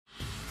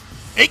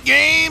8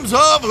 games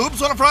of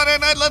hoops on a Friday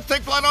night. Let's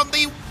take flight on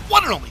the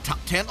one and only top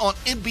 10 on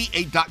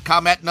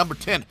NBA.com at number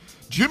 10.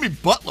 Jimmy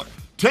Butler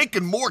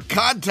taking more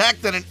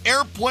contact than an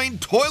airplane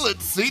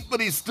toilet seat, but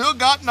he's still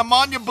got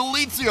Nemanja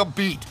Bjelica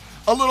beat.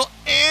 A little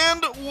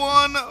and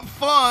one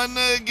fun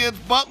gets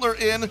Butler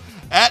in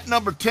at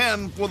number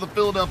 10 for the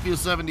Philadelphia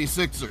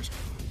 76ers.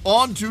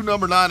 On to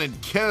number 9,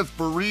 and Kenneth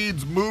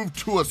Faried's move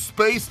to a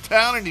space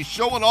town, and he's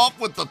showing off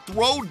with the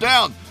throw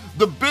down.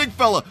 The big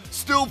fella,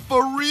 still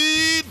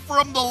Faried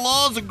from the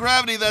laws of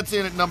gravity. That's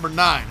in at number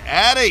 9.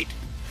 At 8,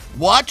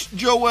 watch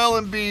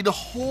Joel Embiid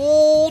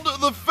hold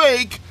the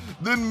fake,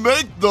 then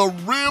make the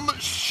rim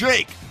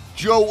shake.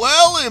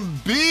 Joel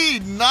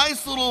Embiid,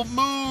 nice little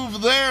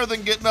move there,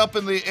 then getting up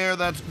in the air.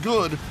 That's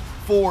good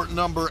for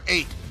number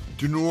 8.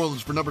 To New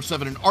Orleans for number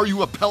 7, and are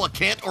you a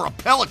Pelicant or a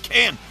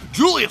Pelican?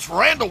 Julius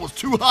Randle was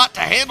too hot to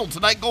handle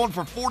tonight, going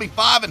for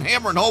 45 and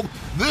hammering home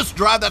this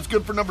drive. That's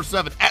good for number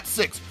 7. At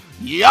 6,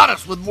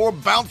 Giannis with more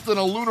bounce than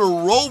a lunar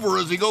rover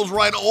as he goes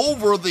right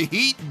over the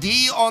Heat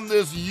D on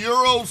this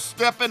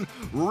Euro-stepping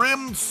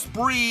rim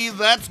spree.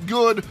 That's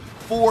good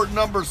for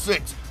number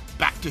 6.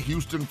 Back to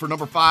Houston for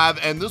number 5,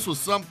 and this was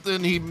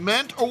something he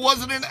meant, or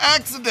was it an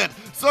accident?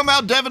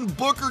 Somehow Devin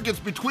Booker gets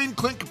between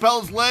Clint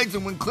Capella's legs,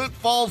 and when Clint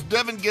falls,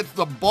 Devin gets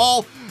the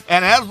ball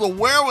and has the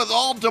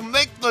wherewithal to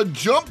make the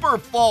jumper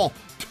fall.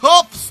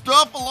 Tough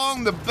stuff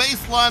along the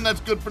baseline.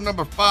 That's good for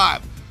number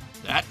 5.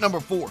 At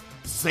number 4,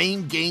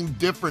 same game,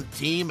 different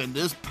team, and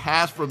this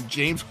pass from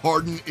James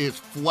Harden is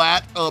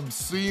flat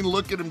obscene.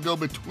 Look at him go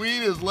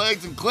between his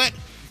legs, and Clint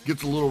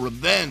gets a little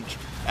revenge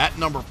at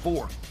number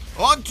 4.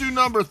 On to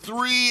number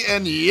 3,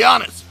 and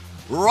Giannis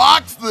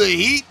rocks the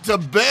Heat to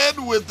bed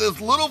with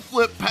this little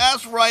flip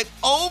pass right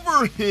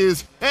over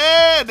his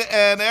head,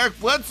 and Eric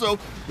Bledsoe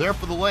there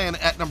for the land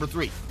at number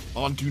 3.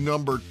 On to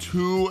number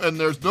 2, and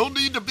there's no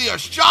need to be a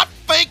shot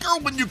faker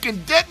when you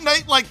can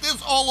detonate like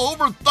this all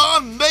over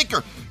Thon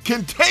Maker.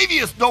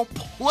 Kentavious don't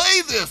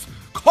play this.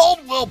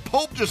 Caldwell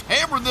Pope just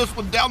hammered this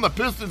one down the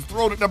Pistons'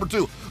 throat at number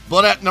 2.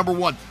 But at number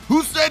 1,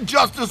 who said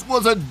Justice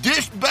was a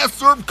dish best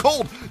served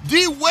cold?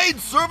 D. Wade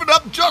serving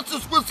up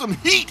Justice with some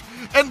heat,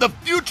 and the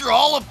future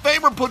Hall of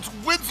Famer puts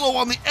Winslow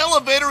on the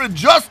elevator, and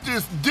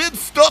Justice did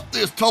stuff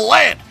this to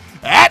land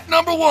at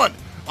number 1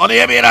 on the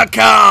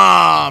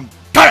NBA.com